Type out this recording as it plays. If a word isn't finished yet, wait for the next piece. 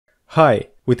Hi,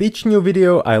 with each new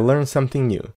video I learn something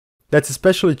new. That's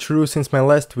especially true since my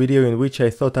last video in which I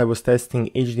thought I was testing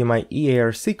HDMI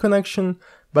eARC connection,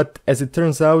 but as it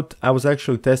turns out I was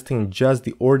actually testing just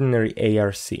the ordinary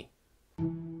eARC.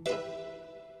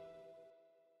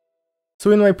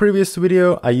 So in my previous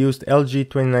video I used LG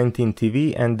 2019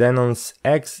 TV and Denon's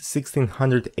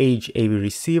X1600H A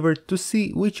receiver to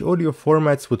see which audio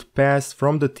formats would pass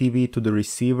from the TV to the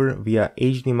receiver via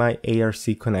HDMI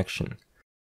eARC connection.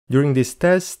 During this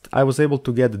test, I was able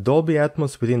to get Dolby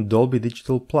Atmos within Dolby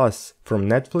Digital Plus from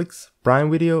Netflix,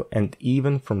 Prime Video, and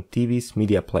even from TV's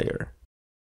media player.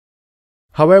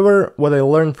 However, what I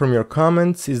learned from your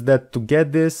comments is that to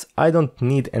get this, I don't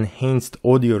need enhanced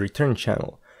audio return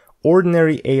channel.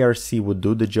 Ordinary eARC would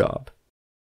do the job.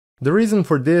 The reason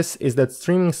for this is that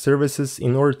streaming services,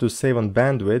 in order to save on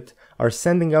bandwidth, are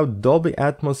sending out Dolby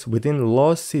Atmos within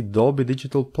lossy Dolby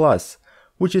Digital Plus,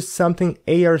 which is something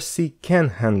eARC can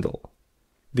handle.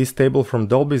 This table from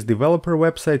Dolby's developer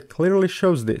website clearly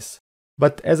shows this,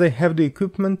 but as I have the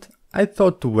equipment, I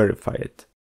thought to verify it.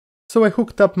 So I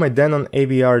hooked up my Denon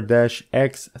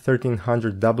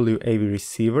AVR-X1600H A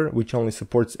receiver, which only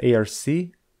supports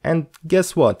eARC, and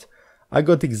guess what? I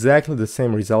got exactly the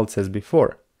same results as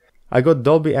before. I got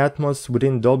Dolby Atmos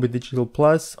within Dolby Digital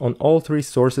Plus on all three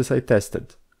sources I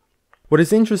tested. What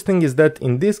is interesting is that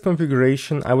in this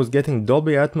configuration I was getting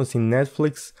Dolby Atmos in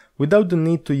Netflix without the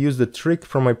need to use the trick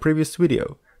from my previous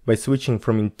video, by switching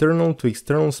from internal to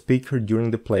external speaker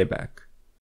during the playback.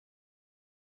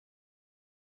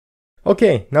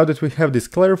 Okay, now that we have this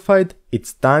clarified,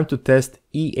 it's time to test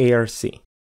eARC.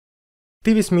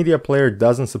 TV's media player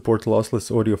doesn't support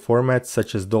lossless audio formats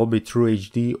such as Dolby True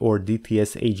HD or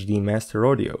DTS-HD master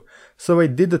audio, so I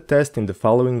did the test in the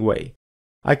following way.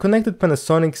 I connected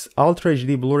Panasonic's Ultra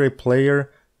HD Blu-ray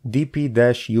player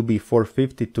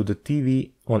DP-UB450 to the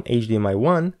TV on HDMI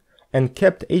 1 and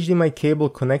kept HDMI cable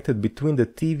connected between the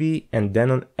TV and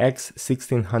Denon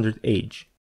X1600H.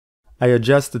 I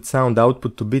adjusted sound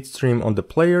output to bitstream on the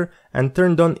player and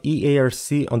turned on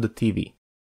eARC on the TV.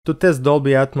 To test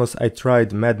Dolby Atmos I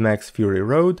tried Mad Max Fury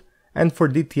Road, and for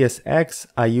DTS-X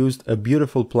I used A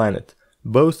Beautiful Planet,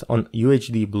 both on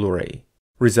UHD Blu-ray.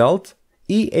 Result?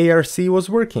 eARC was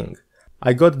working.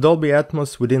 I got Dolby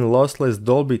Atmos within lossless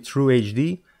Dolby True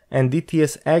HD and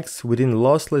DTS-X within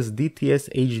lossless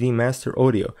DTS-HD master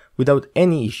audio without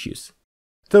any issues.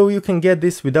 Though you can get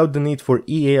this without the need for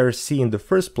eARC in the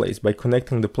first place by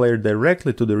connecting the player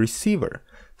directly to the receiver,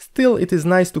 still it is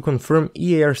nice to confirm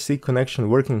eARC connection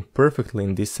working perfectly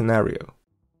in this scenario.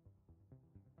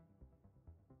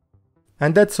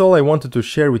 And that's all I wanted to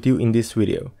share with you in this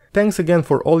video. Thanks again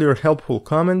for all your helpful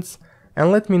comments,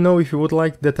 and let me know if you would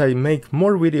like that I make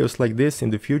more videos like this in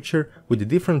the future with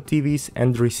different TVs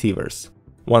and receivers.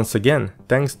 Once again,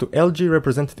 thanks to LG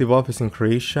representative office in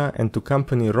Croatia and to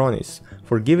company Ronis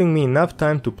for giving me enough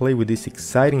time to play with these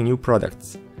exciting new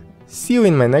products. See you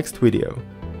in my next video.